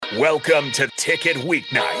Welcome to Ticket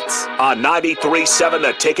Weeknights on 93.7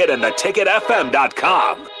 The Ticket and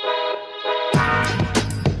theticketfm.com.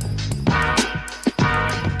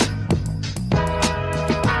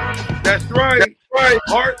 That's right.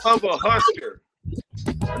 Heart of a Husker.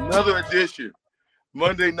 Another edition.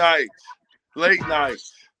 Monday nights, late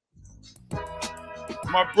nights.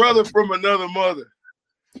 My brother from another mother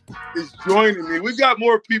is joining me. We got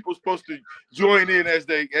more people supposed to join in as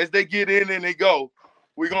they get in and they go.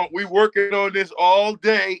 We working on this all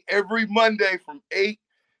day, every Monday from 8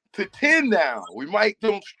 to 10 now. We might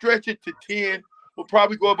don't stretch it to 10. We'll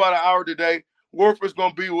probably go about an hour today. Warfield's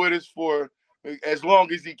going to be with us for as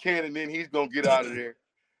long as he can, and then he's going to get out of there.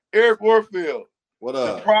 Eric Warfield. What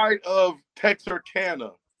up? The pride of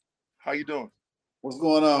Texarkana. How you doing? What's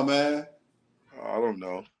going on, man? I don't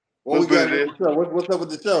know. What's up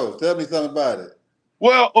with the show? Tell me something about it.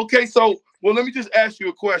 Well, okay, let me just ask you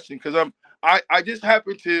a question because I just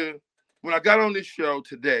happened to, when I got on this show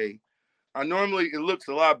today, it looks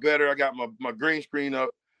a lot better. I got my green screen up,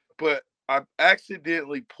 but I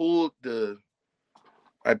accidentally pulled it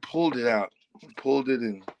out. Pulled it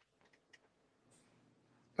and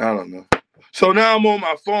I don't know. So now I'm on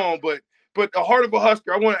my phone, but the heart of a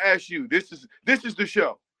Husker, I want to ask you, this is the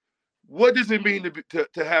show. What does it mean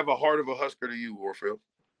to have a heart of a Husker to you, Warfield?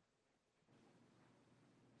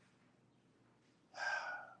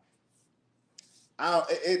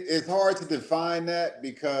 It's hard to define that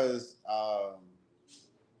because,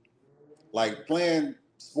 like playing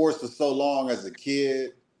sports for so long as a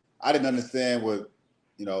kid, I didn't understand what,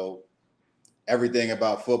 everything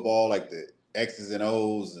about football, like the X's and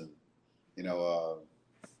O's and,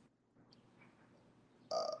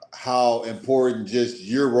 how important just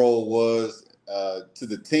your role was to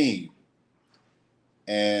the team.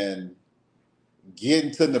 And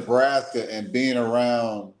getting to Nebraska and being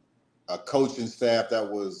around a coaching staff that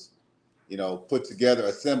was, put together,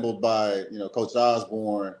 assembled by, Coach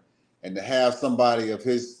Osborne, and to have somebody of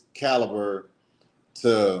his caliber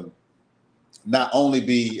to not only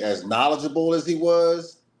be as knowledgeable as he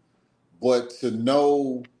was, but to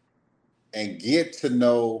know and get to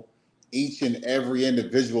know each and every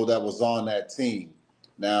individual that was on that team.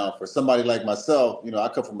 Now, for somebody like myself, I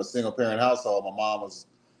come from a single parent household. My mom was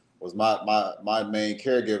my main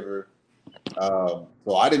caregiver.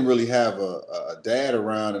 So I didn't really have a dad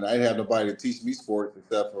around, and I didn't have nobody to teach me sports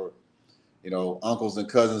except for, uncles and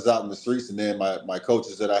cousins out in the streets, and then my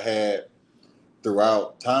coaches that I had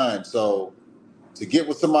throughout time. So to get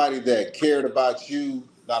with somebody that cared about you,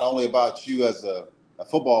 not only about you as a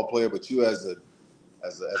football player, but you as a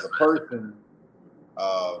person,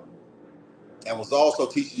 and was also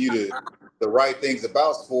teaching you the right things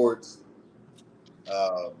about sports,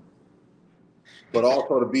 but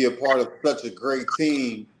also to be a part of such a great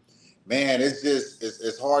team, man,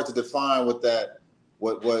 it's hard to define what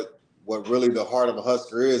really the heart of a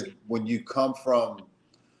Husker is when you come from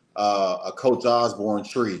a Coach Osborne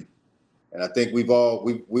tree. And I think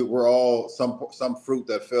we're all some fruit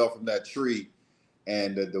that fell from that tree,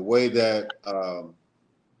 and the way that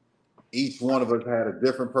each one of us had a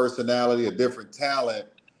different personality, a different talent,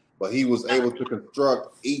 but he was able to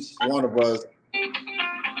construct each one of us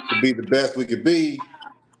to be the best we could be,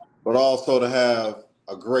 but also to have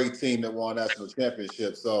a great team that won national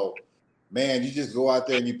championship. So, man, you just go out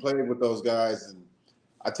there and you play with those guys. And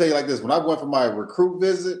I tell you like this, when I went for my recruit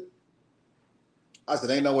visit, I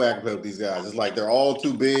said, ain't no way I can play with these guys. It's like they're all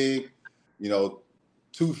too big,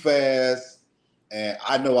 too fast, and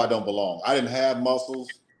I know I don't belong. I didn't have muscles.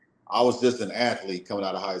 I was just an athlete coming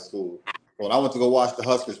out of high school. So when I went to go watch the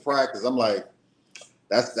Huskers practice, I'm like,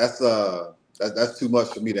 that's too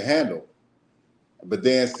much for me to handle. But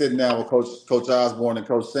then sitting down with Coach Osborne and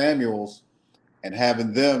Coach Samuels and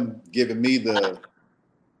having them giving me the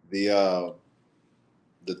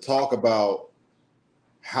talk about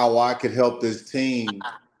how I could help this team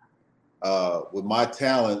with my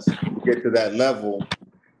talents get to that level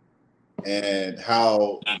and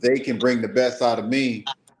how they can bring the best out of me,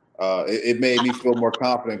 it made me feel more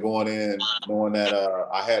confident going in, knowing that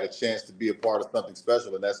I had a chance to be a part of something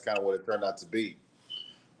special, and that's kind of what it turned out to be.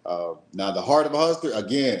 Now, the heart of a Husker,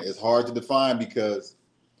 again, is hard to define because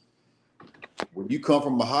when you come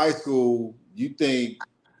from a high school, you think,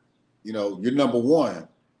 you're number one.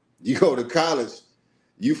 You go to college,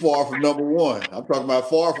 you far from number one. I'm talking about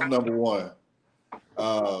far from number one.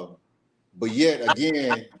 But yet,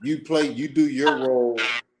 again, you do your role.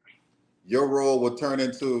 Your role will turn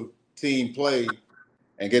into team play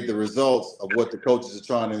and get the results of what the coaches are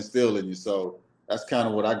trying to instill in you. So that's kind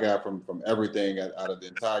of what I got from everything out of the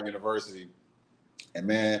entire university. And,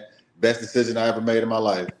 man, best decision I ever made in my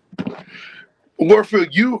life. Warfield,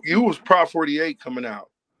 you was Prop 48 coming out.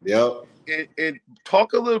 Yep. And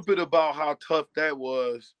talk a little bit about how tough that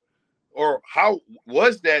was, or how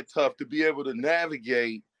was that tough to be able to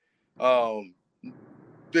navigate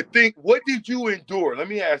the thing. What did you endure? Let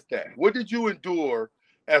me ask that. What did you endure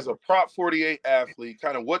as a Prop 48 athlete?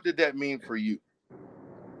 Kind of what did that mean for you?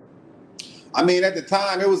 I mean, at the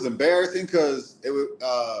time, it was embarrassing because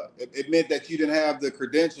it meant that you didn't have the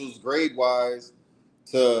credentials grade-wise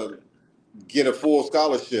to get a full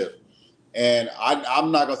scholarship. And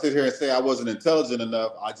I'm not going to sit here and say I wasn't intelligent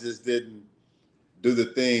enough. I just didn't do the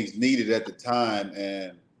things needed at the time.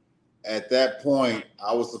 And at that point,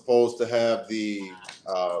 I was supposed to have the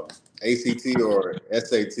ACT or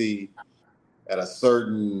SAT at a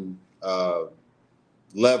certain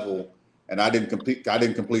level, and I didn't complete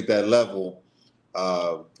that level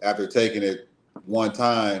after taking it one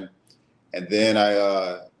time. And then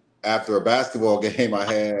after a basketball game, I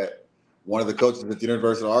had one of the coaches at the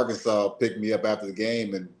University of Arkansas pick me up after the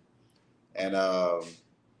game, and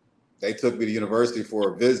they took me to university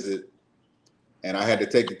for a visit, and I had to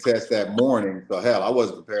take the test that morning. So hell, I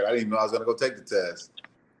wasn't prepared. I didn't even know I was going to go take the test,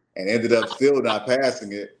 and ended up still not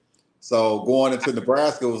passing it. So going into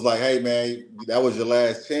Nebraska was like, hey man, that was your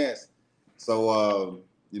last chance. So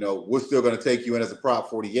we're still going to take you in as a Prop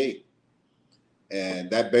 48,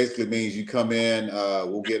 and that basically means you come in.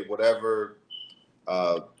 We'll get whatever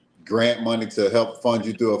grant money to help fund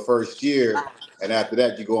you through a first year, and after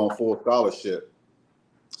that, you go on full scholarship.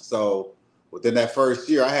 So within that first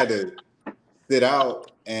year, I had to sit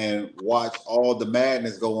out and watch all the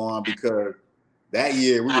madness go on because that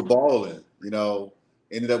year we were balling.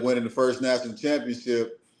 Ended up winning the first national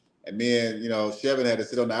championship, and me and Shevin had to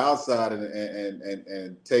sit on the outside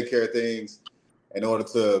and take care of things in order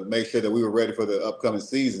to make sure that we were ready for the upcoming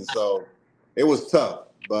season. So it was tough,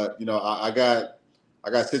 but I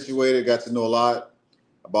got situated, got to know a lot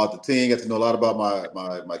about the team, got to know a lot about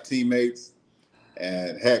my teammates,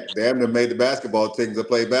 and heck, damn near made the basketball team because I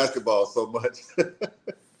played basketball so much.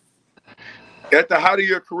 At the height of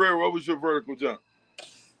your career, what was your vertical jump?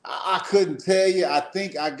 I couldn't tell you. I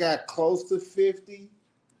think I got close to 50,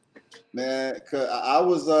 man. Cause I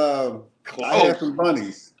was I had some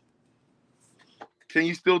bunnies. Can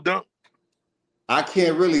you still dunk? I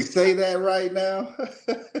can't really say that right now,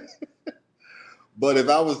 but if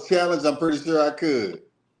I was challenged, I'm pretty sure I could.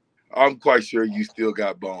 I'm quite sure you still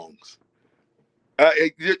got bones.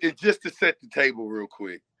 Just to set the table real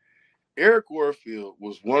quick, Eric Warfield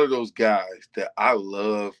was one of those guys that I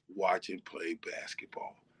love watching play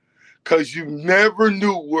basketball because you never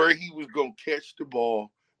knew where he was going to catch the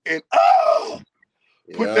ball and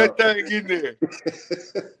put that thing in there.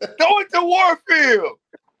 Throw it to Warfield.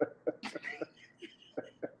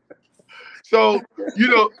 So,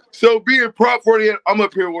 so being Prop 48, I'm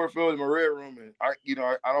up here at Warfield in my red room, and I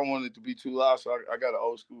don't want it to be too loud, so I got an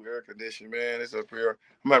old school air conditioning, man. It's up here.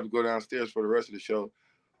 I'm gonna have to go downstairs for the rest of the show.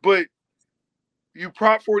 But you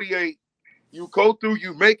Prop 48, you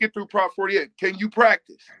make it through Prop 48. Can you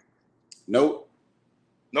practice? Nope.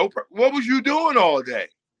 Nope. What was you doing all day?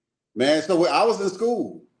 Man, so I was in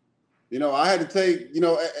school. I had to take,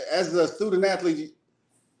 as a student athlete,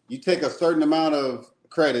 you take a certain amount of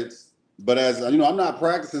credits. But as I'm not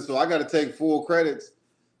practicing, so I got to take full credits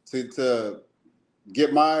to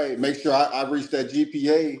make sure I reach that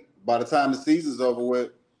GPA by the time the season's over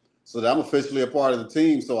with, so that I'm officially a part of the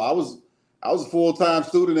team. So I was a full-time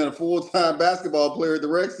student and a full-time basketball player at the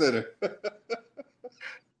rec center.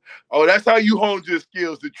 Oh, that's how you honed your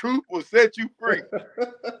skills. The truth will set you free.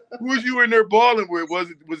 Who was you in there balling with?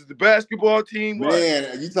 Was it the basketball team? Man,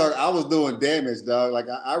 I was doing damage, dog. Like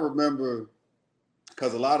I remember.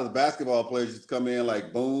 Because a lot of the basketball players used to come in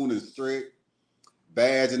like Boone and Strick,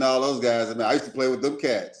 Badge, and all those guys. I mean, I used to play with them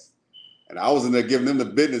cats. And I was in there giving them the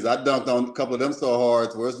business. I dunked on a couple of them so hard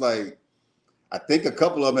where it's like, I think a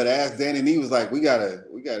couple of them had asked Danny, and he was like, we gotta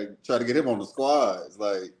try to get him on the squad. It's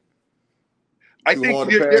like, too hard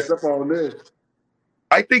to pass up on this.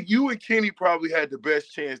 I think you and Kenny probably had the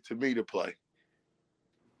best chance to me to play.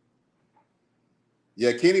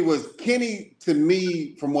 Yeah, Kenny to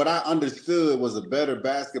me, from what I understood, was a better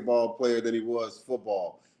basketball player than he was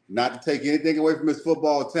football. Not to take anything away from his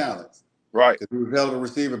football talents. Right. Because he was a hell of a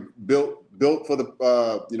receiver, built for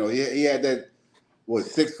the he had that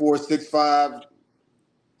 6'4", 6'5",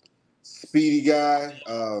 speedy guy.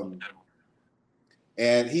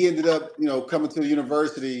 And he ended up, coming to the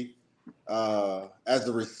university as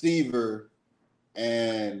a receiver.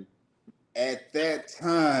 And at that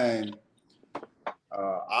time,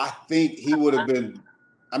 I think he would have been.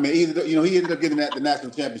 I mean, he ended up getting the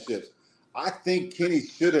national championships. I think Kenny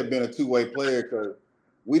should have been a two-way player because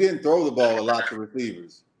we didn't throw the ball a lot to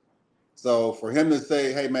receivers. So for him to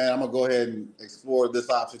say, hey, man, I'm going to go ahead and explore this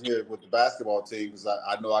option here with the basketball team because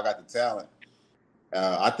I know I got the talent.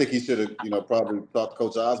 I think he should have, probably talked to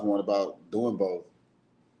Coach Osborne about doing both.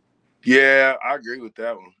 Yeah, I agree with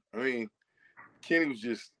that one. I mean,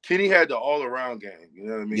 Kenny had the all-around game. You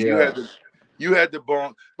know what I mean? Yeah. You had the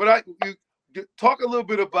ball. But you talk a little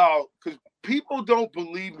bit about, because people don't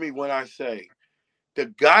believe me when I say the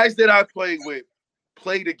guys that I played with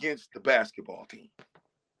played against the basketball team.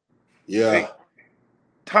 Yeah. Hey,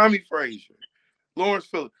 Tommy Frazier, Lawrence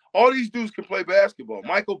Phillips, all these dudes can play basketball.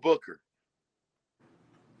 Michael Booker.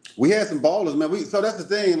 We had some ballers, man. So that's the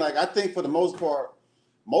thing. Like, I think for the most part,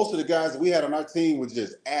 most of the guys that we had on our team was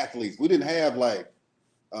just athletes. We didn't have like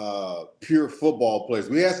pure football players.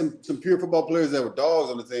 We had some pure football players that were dogs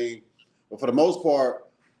on the team, but for the most part,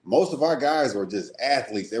 most of our guys were just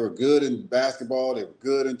athletes. They were good in basketball, they were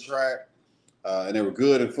good in track, and they were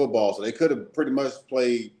good in football. So they could have pretty much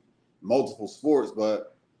played multiple sports,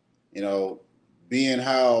 but being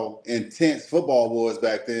how intense football was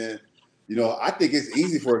back then, I think it's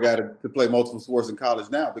easy for a guy to play multiple sports in college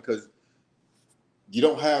now because you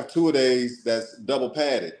don't have two-a-days that's double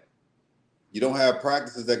padded. You don't have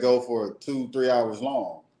practices that go for 2-3 hours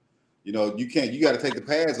long. You got to take the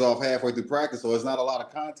pads off halfway through practice, so it's not a lot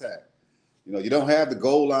of contact. You don't have the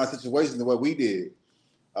goal line situations the way we did.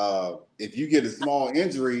 If you get a small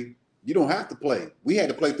injury, you don't have to play. We had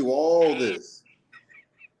to play through all this.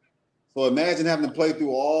 So imagine having to play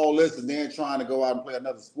through all this and then trying to go out and play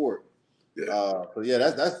another sport. Yeah.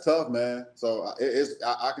 That's tough, man. So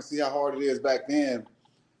I can see how hard it is back then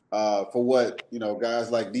for what guys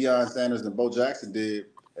like Deion Sanders and Bo Jackson did,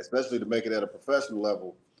 especially to make it at a professional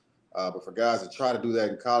level. But for guys to try to do that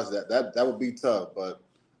in college, that would be tough. But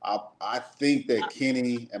I think that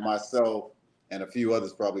Kenny and myself and a few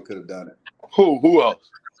others probably could have done it. Who else?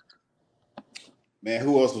 Man,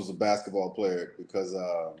 who else was a basketball player? Because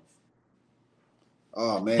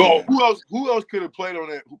oh man, But who else could have played on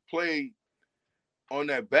that? Who played on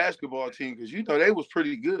that basketball team? Because they was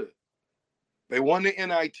pretty good. They won the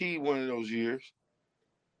NIT one of those years.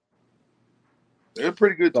 They're a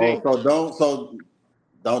pretty good team. So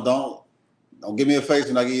don't give me a face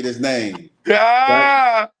when I give you this name.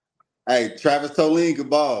 Yeah. Hey, Travis Toleen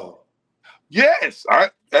could ball. Yes.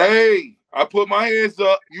 I put my hands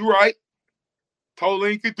up. You right.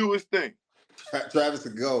 Toleen could do his thing. Travis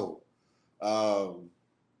could go.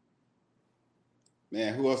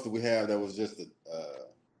 Man, who else do we have that was just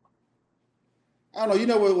I don't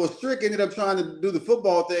know. What Strick ended up trying to do the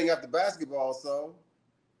football thing after basketball, so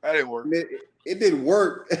that didn't work. It didn't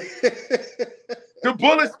work. The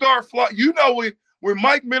bullets start flying. When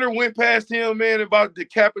Mike Minter went past him, man, about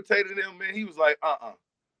decapitating him, man, he was like,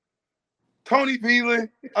 Tony Veland,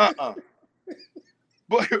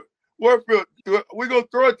 But Warfield, we're gonna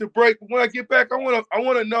throw it to break. When I get back, I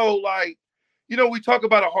wanna know, like, we talk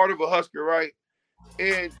about a heart of a Husker, right?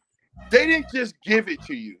 And they didn't just give it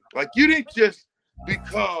to you. Like, you didn't just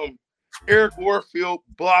become Eric Warfield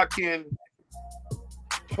blocking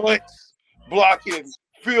punts, blocking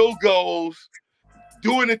field goals,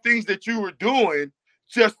 doing the things that you were doing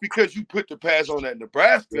just because you put the pads on at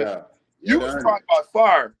Nebraska. Yeah. You were tried by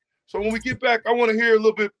fire. So when we get back, I want to hear a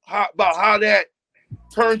little bit about how that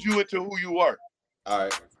turned you into who you are. All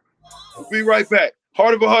right. We'll be right back.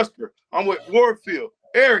 Heart of a Husker. I'm with Warfield.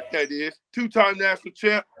 Eric, that is, 2-time national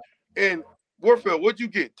champ. And Warfield, what'd you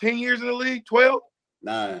get? 10 years in the league? 12?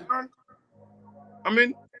 9. I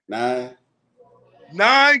mean, 9.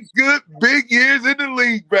 9 good big years in the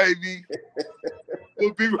league, baby.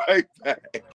 We'll be right back.